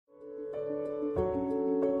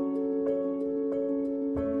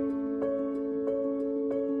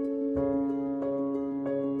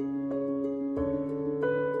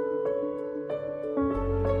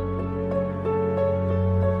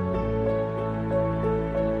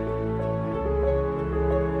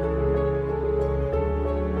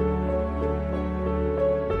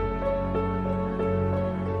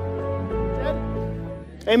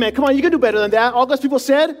Amen. Come on, you can do better than that. All God's people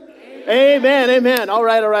said? Amen. Amen. All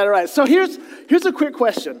right. So here's a quick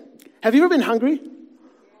question. Have you ever been hungry?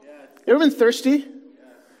 Yes. You ever been thirsty? Yes.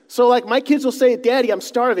 So like my kids will say, Daddy, I'm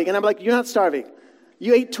starving. And I'm like, you're not starving.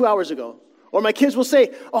 You ate 2 hours ago. Or my kids will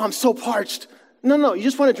say, oh, I'm so parched. No, you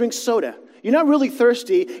just want to drink soda. You're not really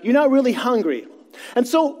thirsty. You're not really hungry. And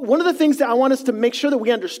so one of the things that I want us to make sure that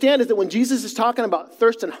we understand is that when Jesus is talking about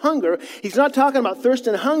thirst and hunger, he's not talking about thirst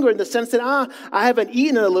and hunger in the sense that, I haven't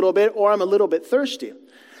eaten in a little bit or I'm a little bit thirsty.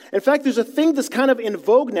 In fact, there's a thing that's kind of in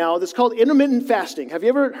vogue now that's called intermittent fasting. Have you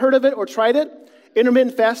ever heard of it or tried it?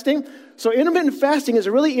 Intermittent fasting. So intermittent fasting is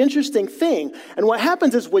a really interesting thing. And what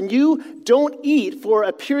happens is when you don't eat for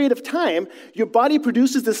a period of time, your body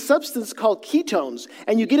produces this substance called ketones.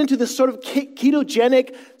 And you get into this sort of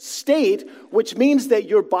ketogenic state, which means that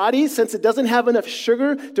your body, since it doesn't have enough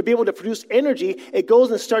sugar to be able to produce energy, it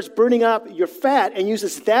goes and starts burning up your fat and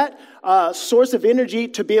uses that source of energy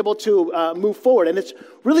to be able to move forward. And it's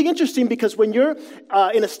really interesting because when you're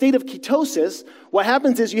in a state of ketosis, what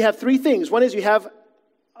happens is you have three things. One is you have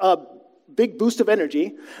a big boost of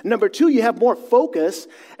energy. Number two, you have more focus.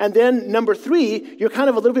 And then number three, you're kind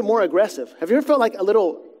of a little bit more aggressive. Have you ever felt like a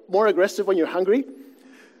little more aggressive when you're hungry?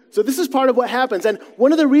 So this is part of what happens. And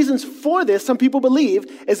one of the reasons for this, some people believe,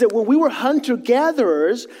 is that when we were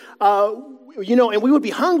hunter-gatherers, and we would be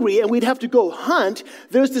hungry and we'd have to go hunt,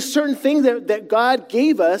 there's this certain thing that God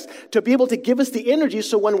gave us to be able to give us the energy.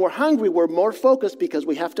 So when we're hungry, we're more focused because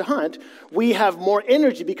we have to hunt. We have more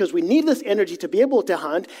energy because we need this energy to be able to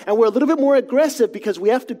hunt. And we're a little bit more aggressive because we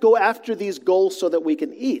have to go after these goals so that we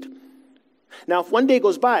can eat. Now, if one day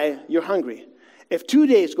goes by, you're hungry. If 2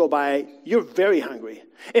 days go by, you're very hungry.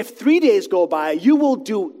 If 3 days go by, you will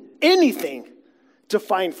do anything to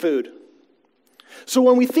find food. So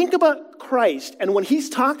when we think about Christ and when he's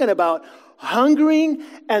talking about hungering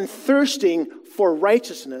and thirsting for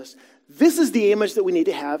righteousness, this is the image that we need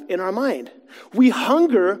to have in our mind. We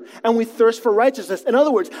hunger and we thirst for righteousness. In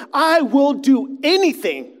other words, I will do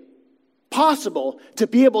anything possible to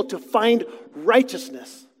be able to find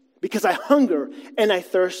righteousness because I hunger and I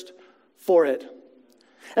thirst for it.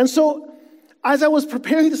 And so as I was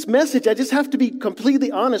preparing this message, I just have to be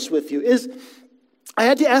completely honest with you, is I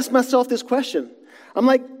had to ask myself this question. I'm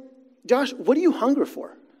like, Josh, what do you hunger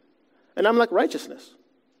for? And I'm like, righteousness.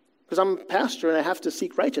 Because I'm a pastor and I have to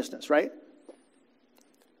seek righteousness, right?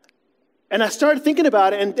 And I started thinking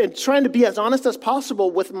about it and trying to be as honest as possible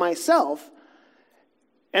with myself.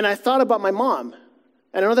 And I thought about my mom.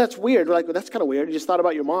 And I know that's weird. We're like, well, that's kind of weird. You just thought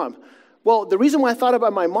about your mom. Well, the reason why I thought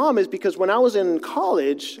about my mom is because when I was in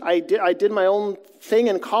college, I did my own thing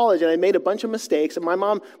in college, and I made a bunch of mistakes, and my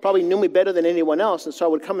mom probably knew me better than anyone else, and so I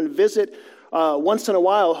would come and visit once in a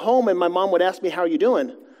while home, and my mom would ask me, how are you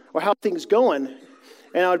doing? Or how are things going?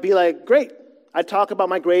 And I would be like, great. I'd talk about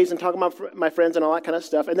my grades and talk about my friends and all that kind of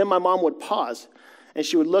stuff, and then my mom would pause, and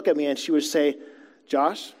she would look at me, and she would say,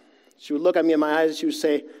 Josh, she would look at me in my eyes, and she would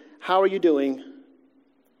say, how are you doing?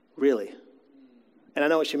 Really? And I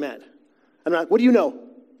know what she meant. I'm like, what do you know?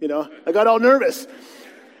 I got all nervous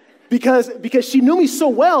because she knew me so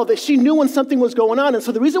well that she knew when something was going on. And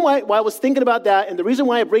so the reason why I was thinking about that and the reason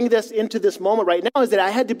why I bring this into this moment right now is that I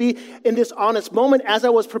had to be in this honest moment as I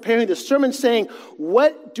was preparing this sermon saying,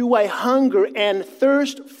 what do I hunger and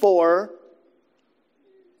thirst for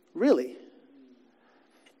really?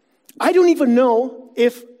 I don't even know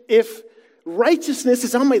if righteousness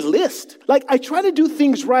is on my list. Like, I try to do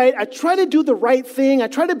things right. I try to do the right thing. I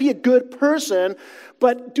try to be a good person.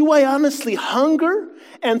 But do I honestly hunger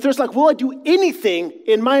and thirst? Like, will I do anything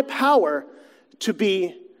in my power to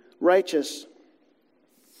be righteous?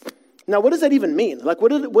 Now, what does that even mean? Like, what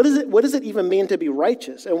does it even mean to be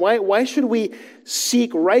righteous? And why should we seek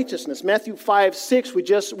righteousness? Matthew 5:6,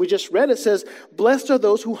 we just read, it says, blessed are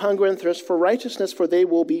those who hunger and thirst for righteousness, for they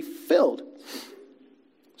will be filled.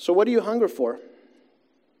 So what do you hunger for?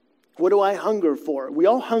 What do I hunger for? We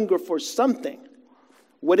all hunger for something.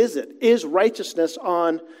 What is it? Is righteousness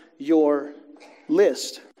on your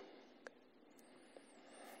list?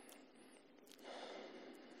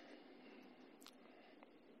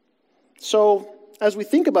 So as we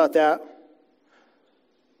think about that,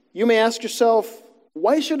 you may ask yourself,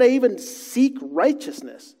 why should I even seek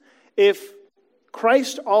righteousness if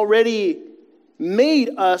Christ already made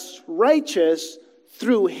us righteous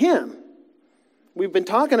through him? We've been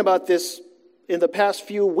talking about this in the past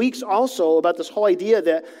few weeks also, about this whole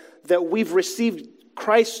idea that we've received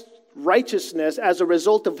Christ's righteousness as a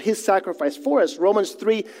result of his sacrifice for us. Romans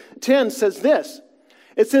 3:10 says this.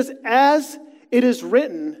 It says, as it is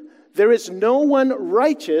written, there is no one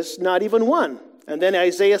righteous, not even one. And then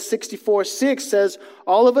Isaiah 64:6 says,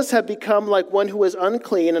 all of us have become like one who is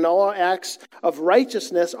unclean, and all our acts of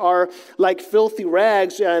righteousness are like filthy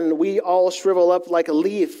rags, and we all shrivel up like a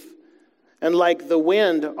leaf. And like the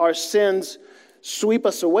wind, our sins sweep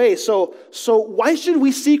us away. So why should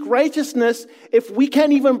we seek righteousness if we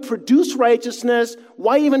can't even produce righteousness?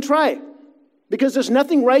 Why even try? Because there's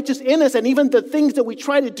nothing righteous in us, and even the things that we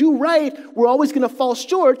try to do right, we're always going to fall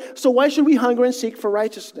short. So why should we hunger and seek for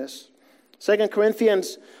righteousness? 2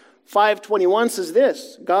 Corinthians 5:21 says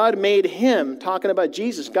this, God made him, talking about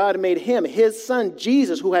Jesus, God made him, his son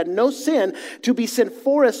Jesus, who had no sin, to be sin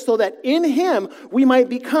for us, so that in him we might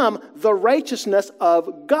become the righteousness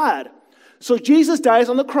of God. So Jesus dies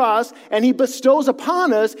on the cross, and he bestows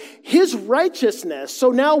upon us his righteousness. So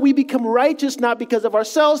now we become righteous not because of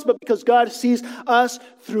ourselves, but because God sees us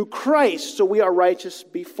through Christ. So we are righteous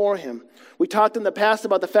before him. We talked in the past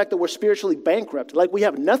about the fact that we're spiritually bankrupt, like we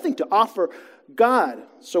have nothing to offer God.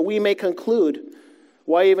 So we may conclude,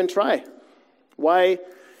 why even try? Why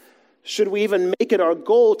should we even make it our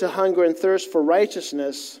goal to hunger and thirst for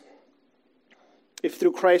righteousness if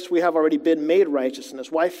through Christ we have already been made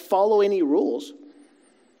righteousness? Why follow any rules?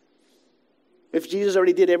 If Jesus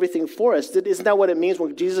already did everything for us, isn't that what it means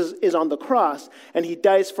when Jesus is on the cross and he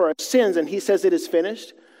dies for our sins and he says it is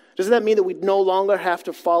finished? Doesn't that mean that we no longer have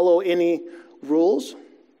to follow any rules?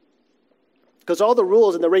 Because all the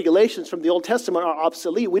rules and the regulations from the Old Testament are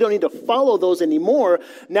obsolete. We don't need to follow those anymore.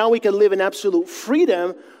 Now we can live in absolute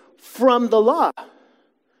freedom from the law.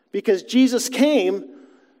 Because Jesus came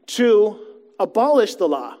to abolish the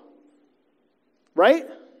law. Right?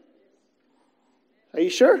 Are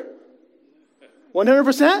you sure?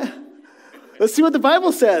 100%? Let's see what the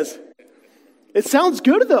Bible says. It sounds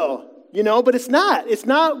good though. But it's not. It's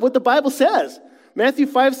not what the Bible says. Matthew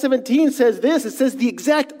 5:17 says this. It says the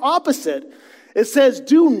exact opposite. It says,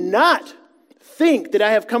 do not think that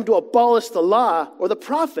I have come to abolish the law or the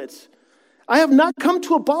prophets. I have not come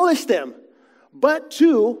to abolish them, but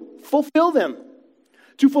to fulfill them.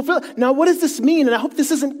 To fulfill. Now, what does this mean? And I hope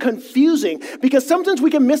this isn't confusing, because sometimes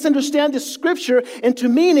we can misunderstand this scripture into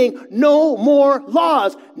meaning no more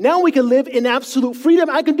laws. Now we can live in absolute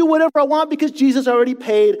freedom. I can do whatever I want because Jesus already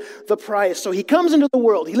paid the price. So he comes into the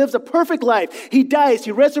world. He lives a perfect life. He dies.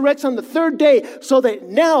 He resurrects on the third day so that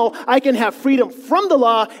now I can have freedom from the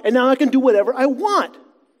law, and now I can do whatever I want.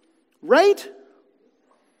 Right?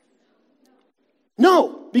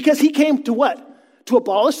 No, because he came to what? To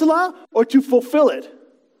abolish the law or to fulfill it?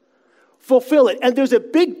 Fulfill it. And there's a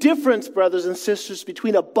big difference, brothers and sisters,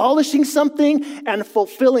 between abolishing something and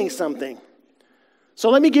fulfilling something.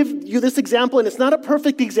 So let me give you this example, and it's not a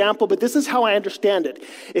perfect example, but this is how I understand it.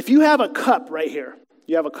 If you have a cup right here,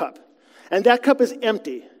 you have a cup, and that cup is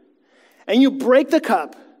empty, and you break the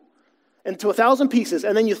cup into 1,000 pieces,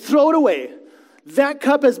 and then you throw it away, that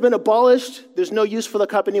cup has been abolished. There's no use for the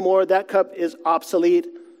cup anymore. That cup is obsolete.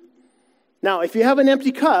 Now, if you have an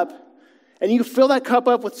empty cup, and you fill that cup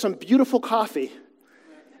up with some beautiful coffee,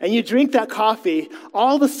 and you drink that coffee,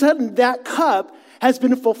 all of a sudden that cup has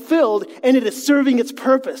been fulfilled, and it is serving its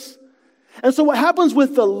purpose. And so what happens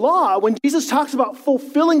with the law, when Jesus talks about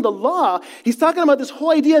fulfilling the law, he's talking about this whole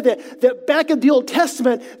idea that back in the Old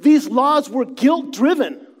Testament, these laws were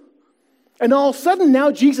guilt-driven. And all of a sudden now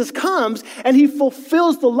Jesus comes and he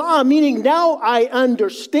fulfills the law, meaning now I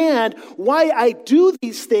understand why I do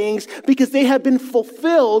these things, because they have been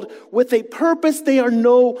fulfilled with a purpose. They are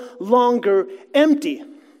no longer empty.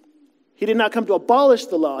 He did not come to abolish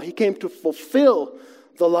the law. He came to fulfill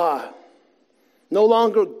the law. No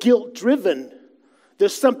longer guilt-driven.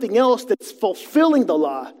 There's something else that's fulfilling the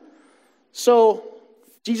law. So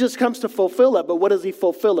Jesus comes to fulfill it, but what does he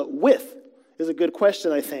fulfill it with? Is a good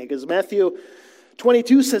question, I think. As Matthew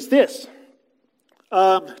 22 says this,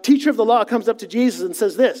 teacher of the law comes up to Jesus and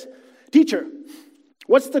says this, teacher,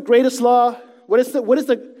 what's the greatest law? Which is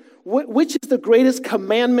the greatest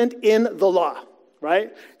commandment in the law?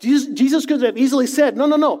 Right? Jesus could have easily said,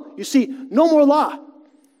 no. You see, no more law.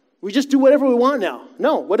 We just do whatever we want now.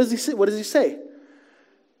 No. What does he say? What does he say?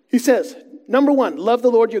 He says, number one, love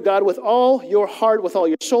the Lord your God with all your heart, with all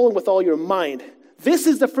your soul, and with all your mind. This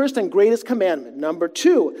is the first and greatest commandment. Number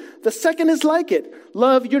two, the second is like it.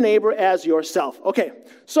 Love your neighbor as yourself. Okay,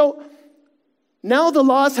 so now the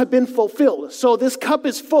laws have been fulfilled. So this cup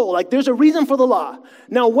is full. Like there's a reason for the law.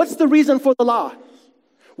 Now what's the reason for the law?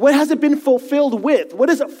 What has it been fulfilled with?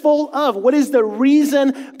 What is it full of? What is the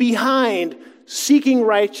reason behind seeking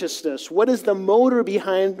righteousness? What is the motor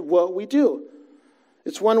behind what we do?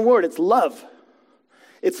 It's one word. It's love.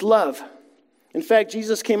 It's love. In fact,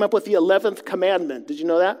 Jesus came up with the 11th commandment. Did you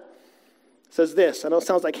know that? It says this. I know it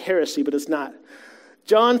sounds like heresy, but it's not.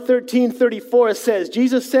 John 13:34 says,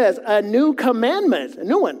 Jesus says, a new commandment, a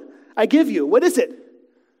new one, I give you. What is it?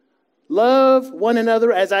 Love one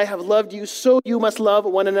another as I have loved you, so you must love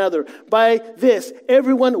one another. By this,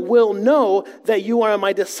 everyone will know that you are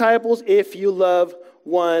my disciples if you love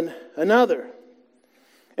one another.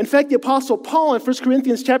 In fact, the Apostle Paul in 1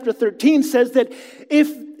 Corinthians chapter 13 says that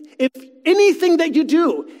if anything that you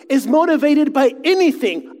do is motivated by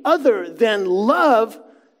anything other than love,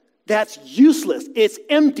 that's useless. It's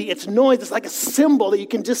empty. It's noise. It's like a cymbal that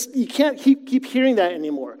you can't keep hearing that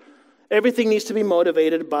anymore. Everything needs to be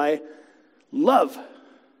motivated by love.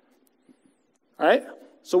 All right?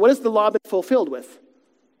 So what has the law been fulfilled with?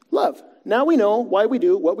 Love. Now we know why we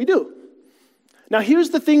do what we do. Now here's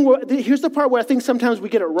the part where I think sometimes we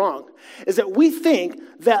get it wrong, is that we think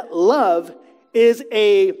that love is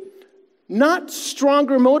a not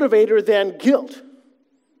stronger motivator than guilt.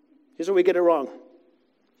 Here's where we get it wrong.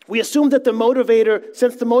 We assume that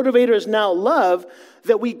since the motivator is now love,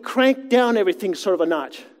 that we crank down everything sort of a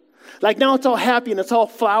notch. Like now it's all happy and it's all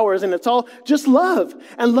flowers and it's all just love.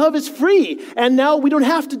 And love is free. And now we don't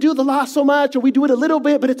have to do the law so much, or we do it a little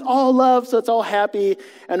bit, but it's all love, so it's all happy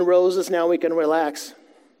and roses. Now we can relax.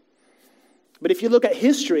 But if you look at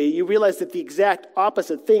history, you realize that the exact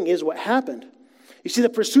opposite thing is what happened. You see, the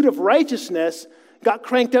pursuit of righteousness got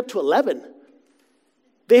cranked up to 11.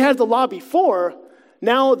 They had the law before.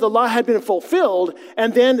 Now the law had been fulfilled,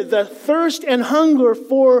 and then the thirst and hunger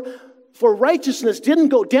for righteousness didn't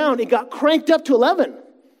go down. It got cranked up to 11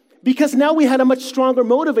 because now we had a much stronger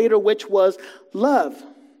motivator, which was love.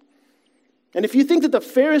 And if you think that the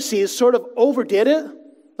Pharisees sort of overdid it,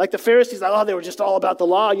 like the Pharisees, they were just all about the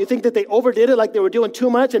law, you think that they overdid it, like they were doing too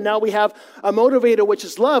much, and now we have a motivator, which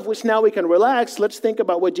is love, which now we can relax. Let's think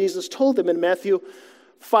about what Jesus told them in Matthew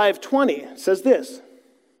 5:20. It says this,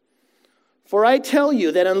 "For I tell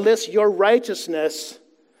you that unless your righteousness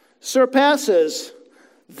surpasses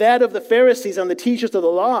that of the Pharisees and the teachers of the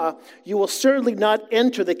law, you will certainly not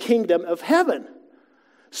enter the kingdom of heaven."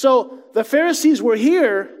 So the Pharisees were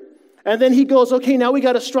here, and then he goes, okay, now we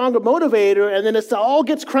got a stronger motivator, and then it all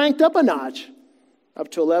gets cranked up a notch, up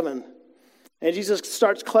to 11. And Jesus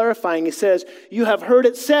starts clarifying. He says, you have heard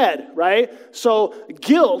it said, right? So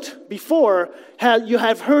guilt before, you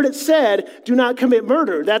have heard it said, do not commit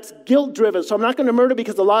murder. That's guilt driven. So I'm not going to murder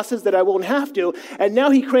because the law says that I won't have to. And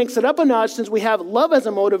now he cranks it up a notch since we have love as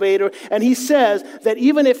a motivator. And he says that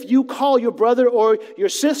even if you call your brother or your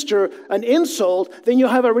sister an insult, then you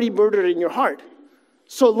have already murdered in your heart.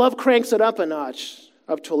 So love cranks it up a notch.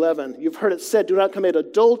 Up to 11. You've heard it said, do not commit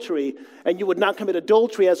adultery, and you would not commit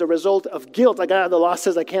adultery as a result of guilt. Like, the law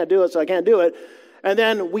says I can't do it, so I can't do it. And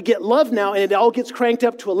then we get love now, and it all gets cranked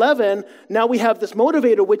up to 11. Now we have this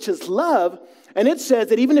motivator, which is love, and it says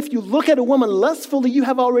that even if you look at a woman lustfully, you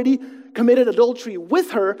have already committed adultery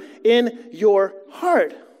with her in your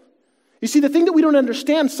heart. You see, the thing that we don't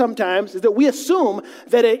understand sometimes is that we assume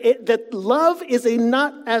that that love is a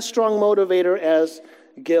not as strong motivator as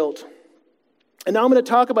guilt. And now I'm going to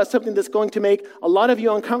talk about something that's going to make a lot of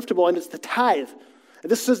you uncomfortable, and it's the tithe.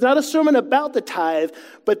 This is not a sermon about the tithe,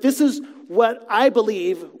 but this is what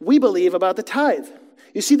we believe about the tithe.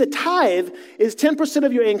 You see, the tithe is 10%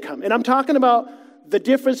 of your income, and I'm talking about the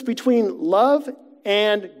difference between love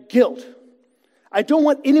and guilt. I don't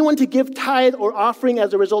want anyone to give tithe or offering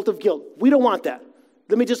as a result of guilt. We don't want that.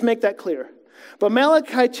 Let me just make that clear. But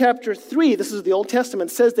Malachi chapter 3, this is the Old Testament,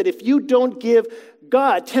 says that if you don't give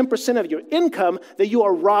God 10% of your income, that you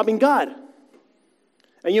are robbing God.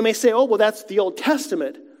 And you may say, oh, well, that's the Old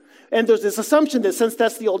Testament. And there's this assumption that since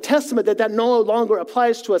that's the Old Testament, that no longer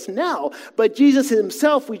applies to us now. But Jesus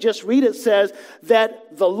himself, we just read it, says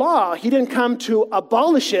that the law, he didn't come to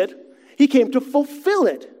abolish it, he came to fulfill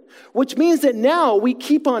it. Which means that now we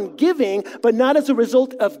keep on giving, but not as a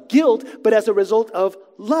result of guilt, but as a result of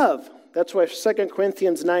love. That's why 2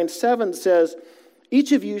 Corinthians 9:7 says,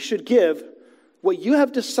 each of you should give what you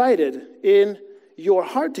have decided in your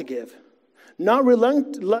heart to give, not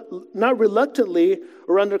reluctantly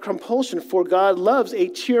or under compulsion, for God loves a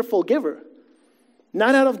cheerful giver,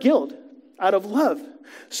 not out of guilt, out of love.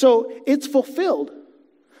 So it's fulfilled.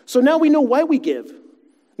 So now we know why we give,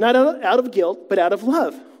 not out of guilt, but out of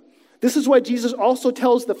love. This is why Jesus also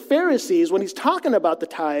tells the Pharisees when he's talking about the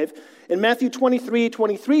tithe, in Matthew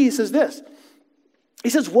 23:23, he says this. He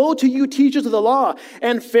says, woe to you, teachers of the law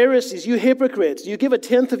and Pharisees, you hypocrites. You give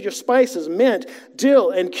 1/10 of your spices, mint, dill,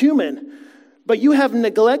 and cumin, but you have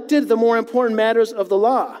neglected the more important matters of the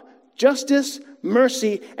law, justice,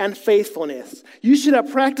 mercy, and faithfulness. You should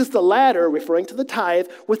have practiced the latter, referring to the tithe,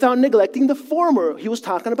 without neglecting the former. He was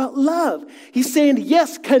talking about love. He's saying,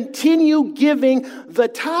 yes, continue giving the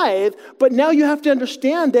tithe, but now you have to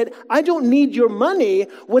understand that I don't need your money.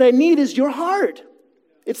 What I need is your heart.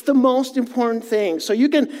 It's the most important thing. So you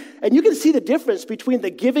can see the difference between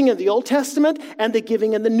the giving in the Old Testament and the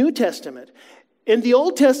giving in the New Testament. In the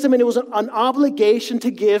Old Testament, it was an obligation to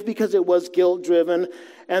give because it was guilt-driven,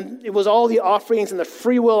 and it was all the offerings and the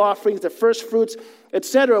free will offerings, the first fruits,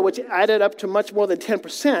 etc., which added up to much more than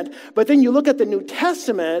 10%. But then you look at the New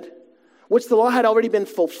Testament, which the law had already been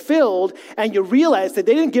fulfilled, and you realize that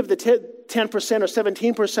they didn't give the 10% or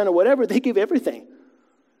 17% or whatever, they gave everything.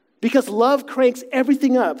 Because love cranks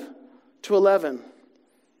everything up to 11.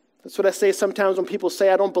 That's what I say sometimes when people say,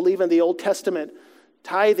 I don't believe in the Old Testament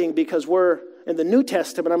tithing because we're in the New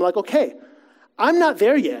Testament. I'm like, okay, I'm not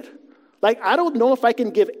there yet. Like, I don't know if I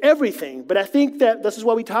can give everything, but I think that this is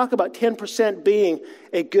why we talk about 10% being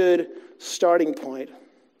a good starting point,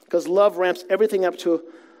 because love ramps everything up to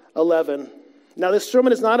 11. Now, this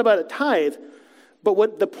sermon is not about a tithe,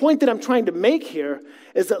 but the point that I'm trying to make here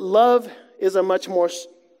is that love is a much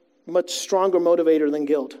stronger motivator than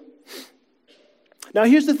guilt. Now,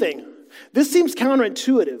 here's the thing. This seems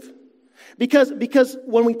counterintuitive. Because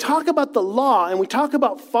when we talk about the law and we talk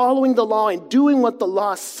about following the law and doing what the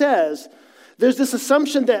law says, there's this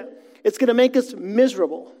assumption that it's going to make us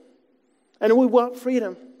miserable. And we want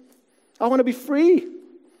freedom. I want to be free.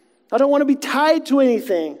 I don't want to be tied to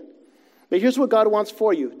anything. But here's what God wants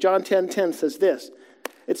for you. John 10:10 says this.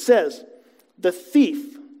 It says, the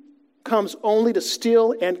thief comes only to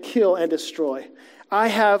steal and kill and destroy. I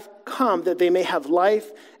have come that they may have life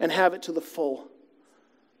and have it to the full.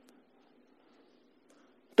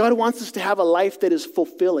 God wants us to have a life that is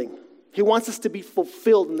fulfilling. He wants us to be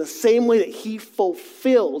fulfilled in the same way that He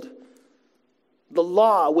fulfilled the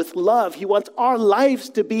law with love. He wants our lives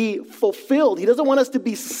to be fulfilled. He doesn't want us to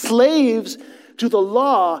be slaves to the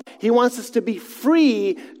law. He wants us to be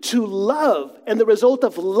free to love. And the result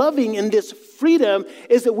of loving in this freedom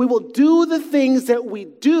is that we will do the things that we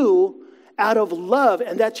do out of love,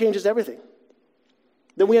 and that changes everything.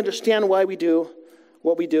 Then we understand why we do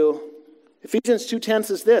what we do. Ephesians 2:10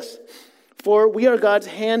 says this, for we are God's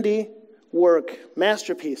handiwork,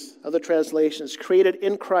 masterpiece, other translations, created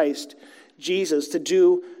in Christ Jesus to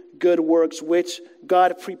do good works, which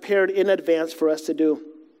God prepared in advance for us to do.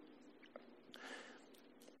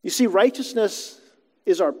 You see, righteousness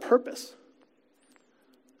is our purpose.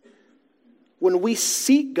 When we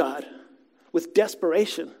seek God with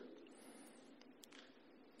desperation,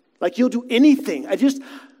 like you'll do anything.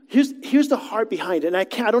 Here's the heart behind it. And I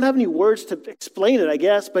don't have any words to explain it, I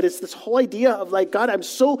guess, but it's this whole idea of like, God, I'm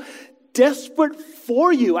so desperate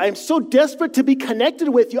for you. I am so desperate to be connected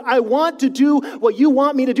with you. I want to do what you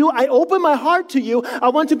want me to do. I open my heart to you. I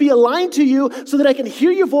want to be aligned to you so that I can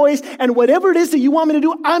hear your voice, and whatever it is that you want me to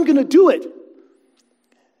do, I'm going to do it.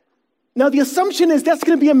 Now, the assumption is that's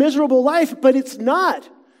going to be a miserable life, but it's not,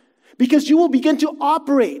 because you will begin to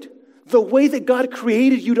operate the way that God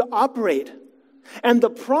created you to operate. And the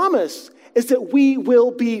promise is that we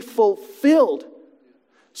will be fulfilled.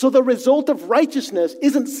 So the result of righteousness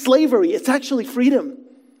isn't slavery, it's actually freedom,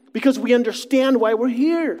 because we understand why we're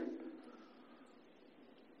here.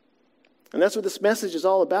 And that's what this message is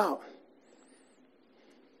all about.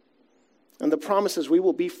 And the promise is we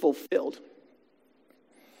will be fulfilled.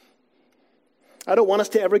 I don't want us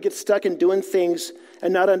to ever get stuck in doing things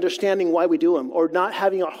and not understanding why we do them, or not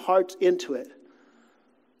having our hearts into it.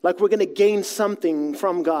 Like we're going to gain something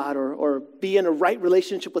from God or be in a right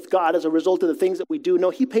relationship with God as a result of the things that we do. No,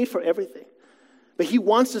 He paid for everything. But He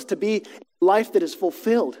wants us to be a life that is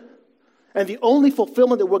fulfilled. And the only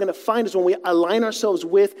fulfillment that we're going to find is when we align ourselves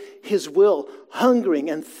with His will, hungering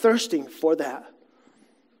and thirsting for that.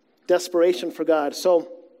 Desperation for God.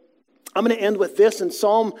 So I'm going to end with this. In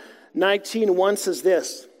Psalm 19:1 says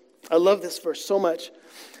this. I love this verse so much.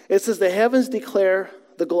 It says, the heavens declare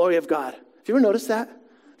the glory of God. Have you ever noticed that?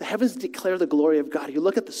 The heavens declare the glory of God. You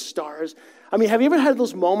look at the stars. I mean, have you ever had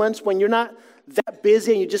those moments when you're not that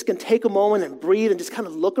busy and you just can take a moment and breathe and just kind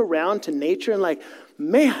of look around to nature and like,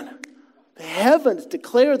 man, the heavens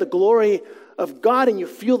declare the glory of God, and you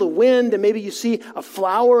feel the wind and maybe you see a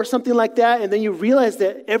flower or something like that, and then you realize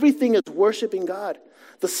that everything is worshiping God.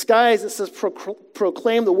 The skies, it says,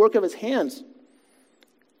 proclaim the work of His hands.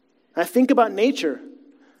 I think about nature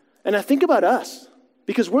and I think about us.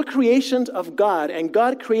 Because we're creations of God, and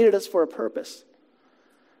God created us for a purpose.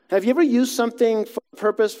 Have you ever used something for a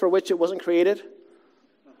purpose for which it wasn't created?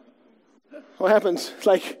 What happens?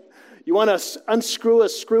 Like, you want to unscrew a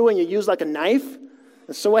screw and you use like a knife?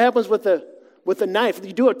 And so what happens with with a knife.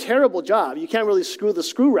 You do a terrible job. You can't really screw the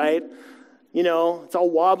screw right. You know, it's all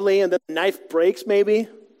wobbly and then the knife breaks maybe.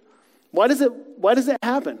 Why does it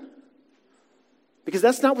happen? Because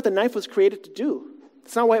that's not what the knife was created to do.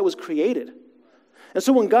 That's not why it was created. And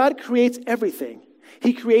so when God creates everything,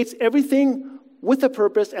 he creates everything with a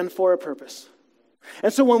purpose and for a purpose.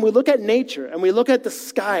 And so when we look at nature and we look at the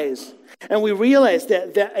skies and we realize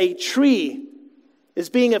that a tree is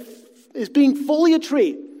being fully a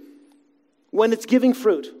tree when it's giving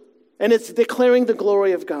fruit and it's declaring the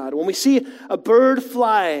glory of God. When we see a bird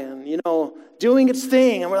fly and, doing its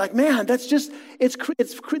thing, and we're like, man, that's what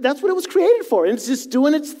it was created for. And it's just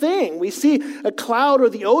doing its thing. We see a cloud or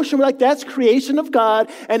the ocean, we're like, that's creation of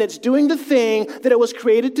God, and it's doing the thing that it was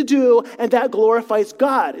created to do, and that glorifies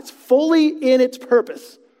God. It's fully in its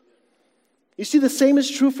purpose. You see, the same is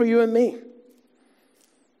true for you and me.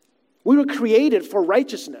 We were created for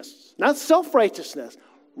righteousness, not self-righteousness.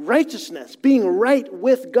 Righteousness, being right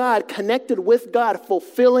with God, connected with God,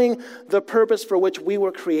 fulfilling the purpose for which we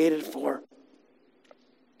were created for.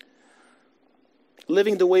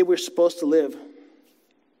 Living the way we're supposed to live.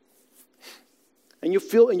 And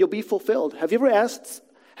you'll be fulfilled. Have you ever asked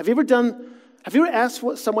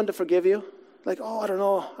someone to forgive you? Like, I don't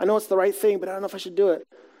know. I know it's the right thing, but I don't know if I should do it.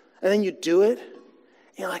 And then you do it,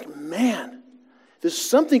 and you're like, man, there's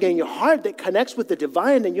something in your heart that connects with the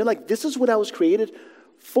divine, and you're like, this is what I was created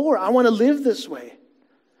for. I want to live this way.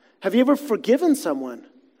 Have you ever forgiven someone?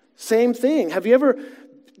 Same thing. Have you ever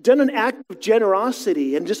done an act of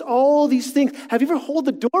generosity and just all these things? Have you ever hold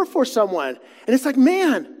the door for someone? And it's like,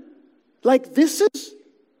 man, like this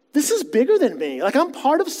is bigger than me. Like I'm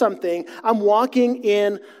part of something. I'm walking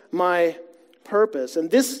in my purpose. And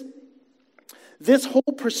this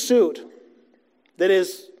whole pursuit that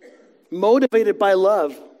is motivated by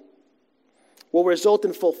love will result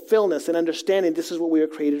in fulfillment and understanding this is what we were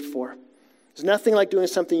created for. There's nothing like doing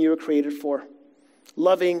something you were created for.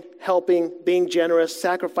 Loving, helping, being generous,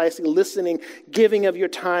 sacrificing, listening, giving of your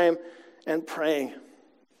time, and praying.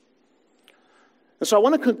 And so I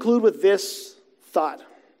want to conclude with this thought.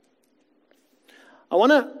 I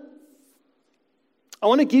want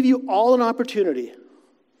to give you all an opportunity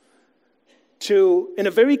to, in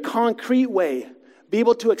a very concrete way, be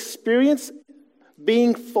able to experience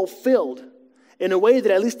being fulfilled in a way that,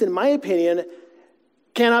 at least in my opinion,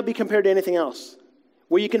 cannot be compared to anything else.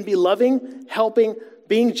 Where you can be loving, helping,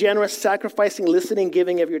 being generous, sacrificing, listening,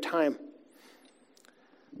 giving of your time.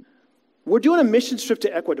 We're doing a mission trip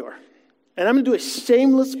to Ecuador. And I'm going to do a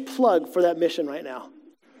shameless plug for that mission right now.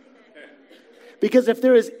 Because if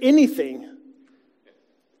there is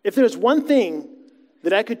one thing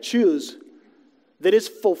that I could choose that is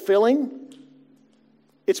fulfilling,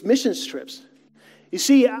 it's mission trips. You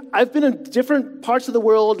see, I've been in different parts of the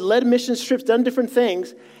world, led mission trips, done different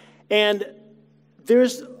things, and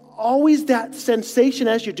there's always that sensation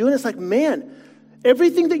as you're doing it. It's like, man,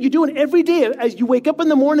 everything that you're doing every day, as you wake up in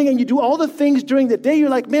the morning and you do all the things during the day, you're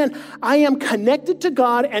like, man, I am connected to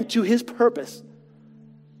God and to his purpose.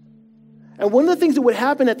 And one of the things that would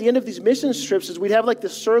happen at the end of these mission trips is we'd have like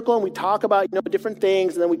this circle and we talk about, different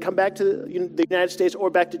things, and then we'd come back to the United States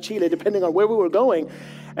or back to Chile, depending on where we were going,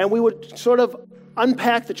 and we would sort of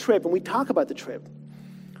unpack the trip and we talk about the trip.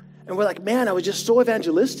 And we're like, man, I was just so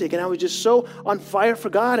evangelistic and I was just so on fire for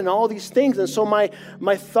God and all these things. And so my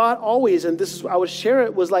thought always, and this is, I would share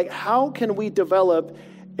it, was like, how can we develop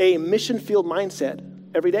a mission field mindset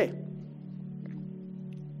every day?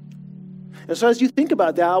 And so as you think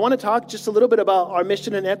about that, I want to talk just a little bit about our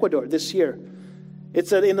mission in Ecuador this year.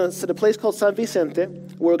 It's in a place called San Vicente.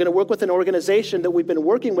 We're going to work with an organization that we've been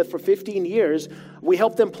working with for 15 years. We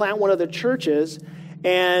helped them plant one of their churches.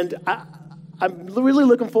 And I'm really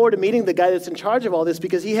looking forward to meeting the guy that's in charge of all this,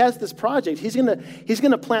 because he has this project. He's going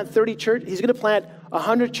to plant 30 church. He's going to plant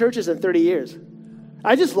 100 churches in 30 years.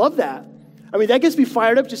 I just love that. I mean, that gets me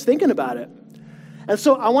fired up just thinking about it. And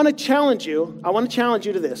so I want to challenge you. I want to challenge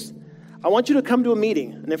you to this. I want you to come to a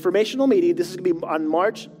meeting, an informational meeting. This is going to be on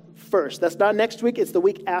March 1st. That's not next week. It's the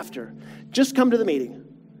week after. Just come to the meeting.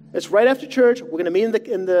 It's right after church. We're going to meet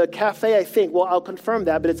in the cafe, I think. Well, I'll confirm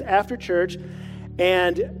that, but it's after church.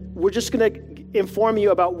 And we're just going to inform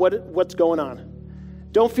you about what's going on.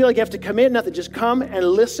 Don't feel like you have to commit, nothing. Just come and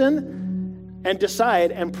listen and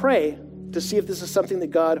decide and pray to see if this is something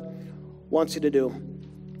that God wants you to do.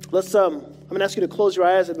 I'm going to ask you to close your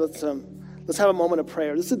eyes and let's have a moment of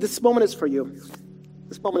prayer. This moment is for you.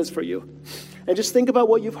 This moment is for you. And just think about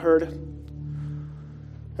what you've heard.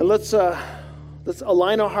 And let's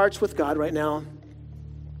align our hearts with God right now.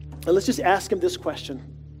 And let's just ask him this question.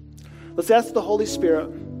 Let's ask the Holy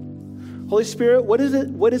Spirit. Holy Spirit, what is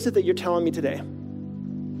it that you're telling me today?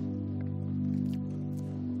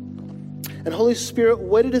 And Holy Spirit,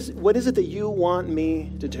 what is it that you want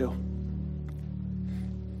me to do?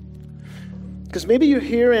 Because maybe you're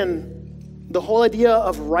here and the whole idea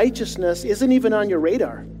of righteousness isn't even on your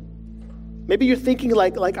radar. Maybe you're thinking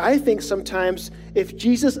like I think sometimes, if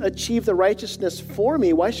Jesus achieved the righteousness for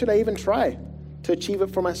me, why should I even try to achieve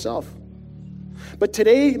it for myself? But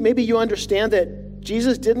today, maybe you understand that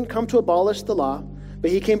Jesus didn't come to abolish the law, but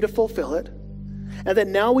he came to fulfill it. And that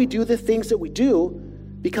now we do the things that we do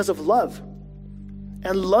because of love.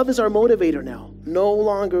 And love is our motivator now, no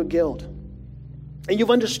longer guilt. And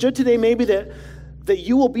you've understood today maybe that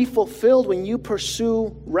you will be fulfilled when you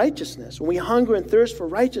pursue righteousness. When we hunger and thirst for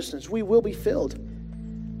righteousness, we will be filled.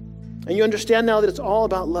 And you understand now that it's all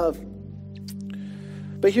about love.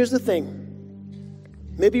 But here's the thing.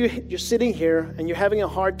 Maybe you're sitting here and you're having a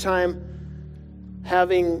hard time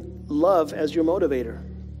having love as your motivator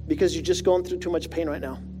because you're just going through too much pain right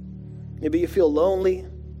now. Maybe you feel lonely.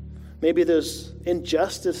 Maybe there's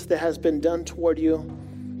injustice that has been done toward you.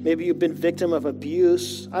 Maybe you've been victim of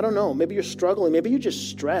abuse. I don't know. Maybe you're struggling. Maybe you're just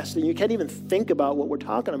stressed and you can't even think about what we're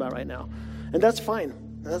talking about right now. And that's fine.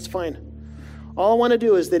 That's fine. All I want to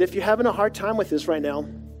do is that if you're having a hard time with this right now,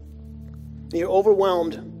 and you're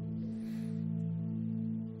overwhelmed,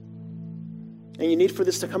 and you need for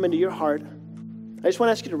this to come into your heart, I just want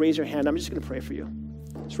to ask you to raise your hand. I'm just going to pray for you.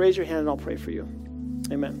 Just raise your hand and I'll pray for you.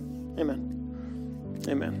 Amen. Amen.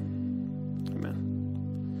 Amen.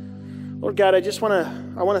 Amen. Lord God, I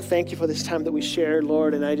want to thank you for this time that we shared,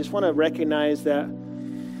 Lord, and I just want to recognize that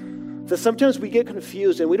sometimes we get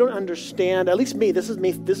confused and we don't understand. At least me, this is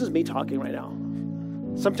me talking right now.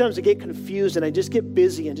 Sometimes I get confused and I just get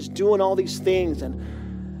busy and just doing all these things and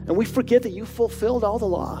we forget that you fulfilled all the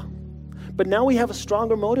law. But now we have a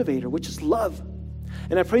stronger motivator, which is love.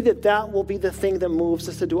 And I pray that will be the thing that moves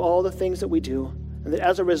us to do all the things that we do. And that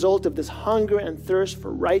as a result of this hunger and thirst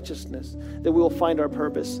for righteousness, that we will find our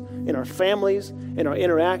purpose in our families, in our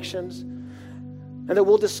interactions. And that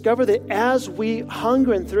we'll discover that as we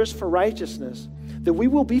hunger and thirst for righteousness, that we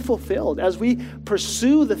will be fulfilled as we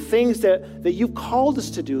pursue the things that you've called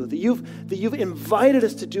us to do, that you've invited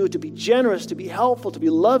us to do, to be generous, to be helpful, to be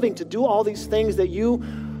loving, to do all these things that you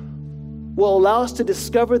will allow us to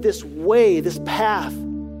discover this way, this path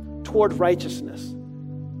toward righteousness.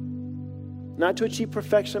 Not to achieve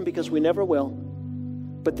perfection because we never will,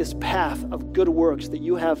 but this path of good works that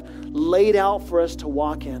you have laid out for us to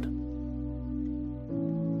walk in.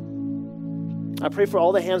 I pray for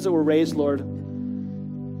all the hands that were raised, Lord.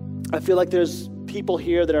 I feel like there's people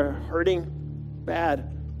here that are hurting bad.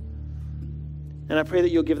 And I pray that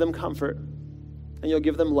you'll give them comfort and you'll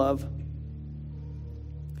give them love.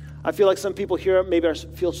 I feel like some people here maybe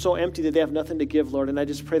feel so empty that they have nothing to give, Lord, and I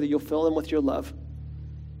just pray that you'll fill them with your love.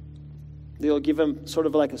 That you'll give them sort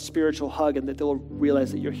of like a spiritual hug and that they'll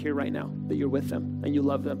realize that you're here right now, that you're with them and you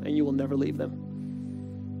love them and you will never leave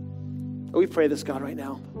them. We pray this, God, right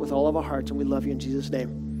now with all of our hearts, and we love you in Jesus'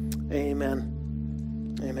 name.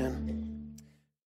 Amen. Amen.